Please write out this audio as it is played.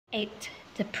8.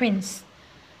 The Prince.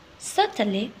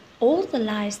 Suddenly, all the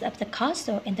lights of the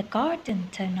castle and the garden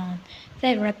turn on.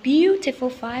 There are beautiful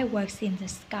fireworks in the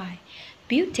sky.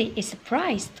 Beauty is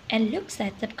surprised and looks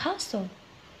at the castle.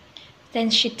 Then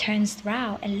she turns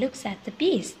round and looks at the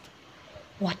Beast.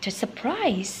 What a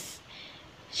surprise!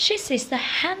 She sees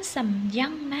the handsome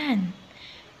young man.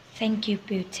 Thank you,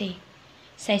 Beauty,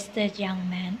 says the young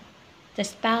man. The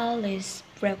spell is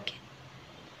broken.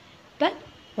 But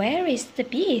where is the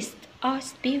Beast?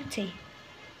 Asked Beauty.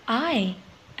 I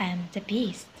am the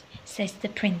Beast, says the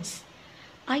Prince.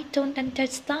 I don't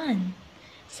understand,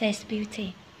 says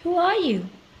Beauty. Who are you?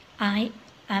 I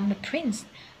am a prince,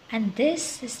 and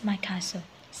this is my castle,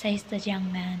 says the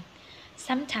young man.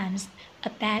 Sometimes a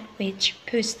bad witch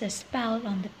puts the spell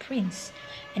on the prince,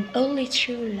 and only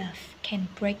true love can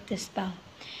break the spell.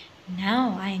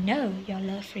 Now I know your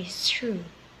love is true.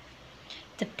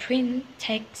 The prince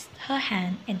takes her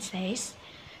hand and says,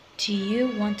 Do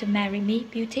you want to marry me,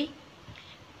 Beauty?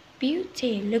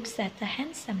 Beauty looks at the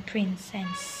handsome prince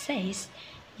and says,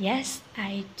 Yes,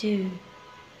 I do.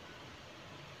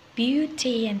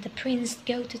 Beauty and the prince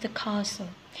go to the castle.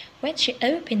 When she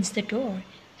opens the door,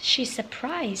 she's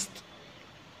surprised.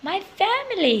 My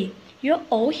family, you're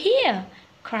all here,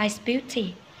 cries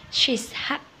Beauty. She's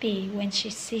happy when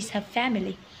she sees her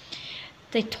family.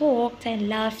 They talked and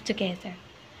laughed together.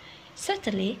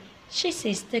 Suddenly, she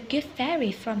sees the good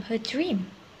fairy from her dream.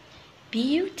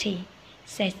 Beauty,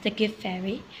 says the good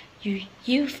fairy,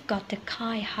 you've got a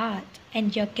kind heart,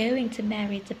 and you're going to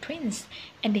marry the prince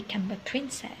and become a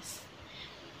princess.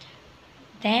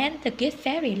 Then the good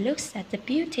fairy looks at the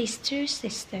Beauty's two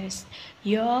sisters.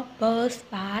 You're both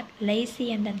bad,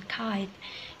 lazy, and unkind,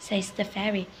 says the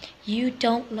fairy. You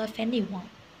don't love anyone.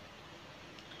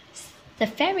 The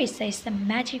fairy says some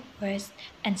magic words,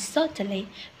 and suddenly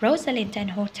Rosalind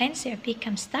and Hortensia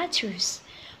become statues.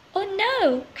 Oh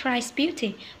no, cries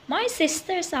Beauty. My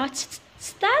sisters are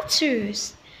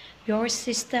statues. Your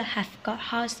sisters have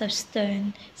got hearts of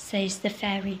stone, says the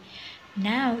fairy.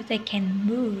 Now they can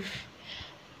move,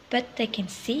 but they can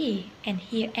see and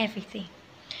hear everything.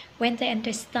 When they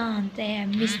understand their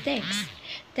mistakes,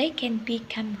 they can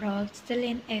become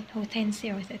Rosalind and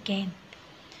Hortensia again.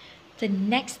 The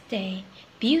next day,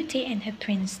 Beauty and her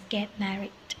prince get married.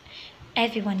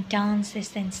 Everyone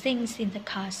dances and sings in the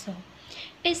castle.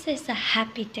 It is a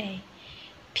happy day.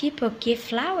 People give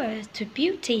flowers to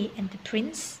Beauty and the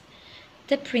prince.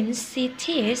 The prince sees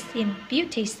tears in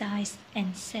Beauty's eyes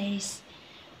and says,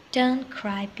 Don't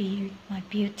cry, my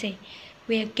beauty.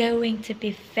 We are going to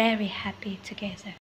be very happy together.